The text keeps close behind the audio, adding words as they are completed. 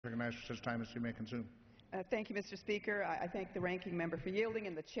Recognized for such time as you may consume. Thank you, Mr. Speaker. I thank the ranking member for yielding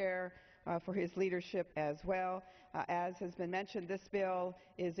and the chair for his leadership as well. As has been mentioned, this bill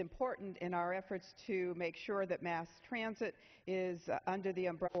is important in our efforts to make sure that mass transit is under the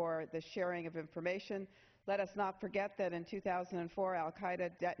umbrella for the sharing of information. Let us not forget that in 2004, al-Qaeda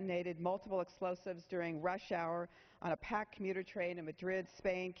detonated multiple explosives during rush hour on a packed commuter train in Madrid,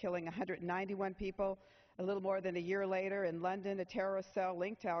 Spain, killing 191 people. A little more than a year later, in London, a terrorist cell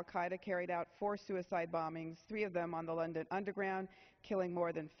linked to al-Qaeda carried out 4 suicide bombings, 3 of them on the London Underground, killing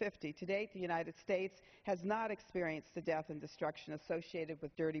more than 50. To date, the United States has not experienced the death and destruction associated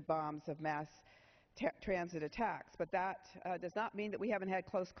with dirty bombs of mass transit attacks. But that does not mean that we haven't had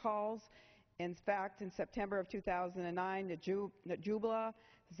close calls. In fact, in September of 2009, Najibullah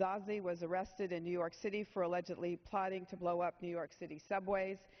Zazi was arrested in New York City for allegedly plotting to blow up New York City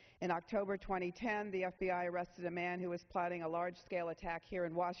subways. In October 2010, the FBI arrested a man who was plotting a large-scale attack here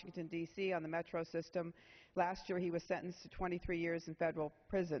in Washington, D.C. on the metro system. Last year, he was sentenced to 23 years in federal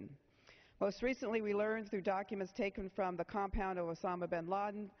prison. Most recently, we learned through documents taken from the compound of Osama bin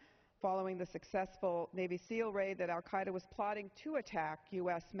Laden following the successful Navy SEAL raid that al-Qaeda was plotting to attack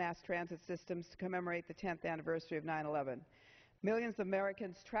U.S. mass transit systems to commemorate the 10th anniversary of 9/11. Millions of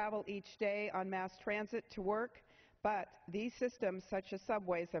Americans travel each day on mass transit to work, but these systems, such as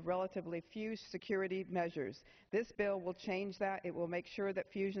subways, have relatively few security measures. This bill will change that. It will make sure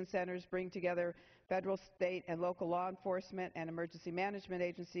that fusion centers bring together federal, state, and local law enforcement and emergency management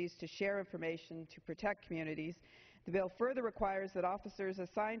agencies to share information to protect communities. The bill further requires that officers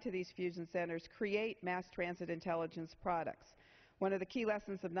assigned to these fusion centers create mass transit intelligence products. One of the key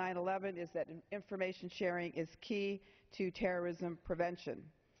lessons of 9/11 is that information sharing is key to terrorism prevention.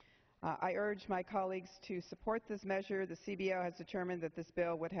 I urge my colleagues to support this measure. The CBO has determined that this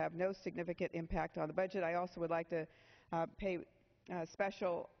bill would have no significant impact on the budget. I also would like to pay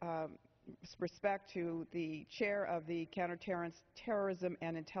special respect to the chair of the Counterterrorism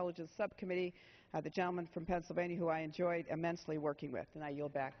and Intelligence Subcommittee, the gentleman from Pennsylvania who I enjoyed immensely working with. And I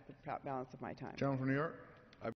yield back the balance of my time. Gentleman from New York.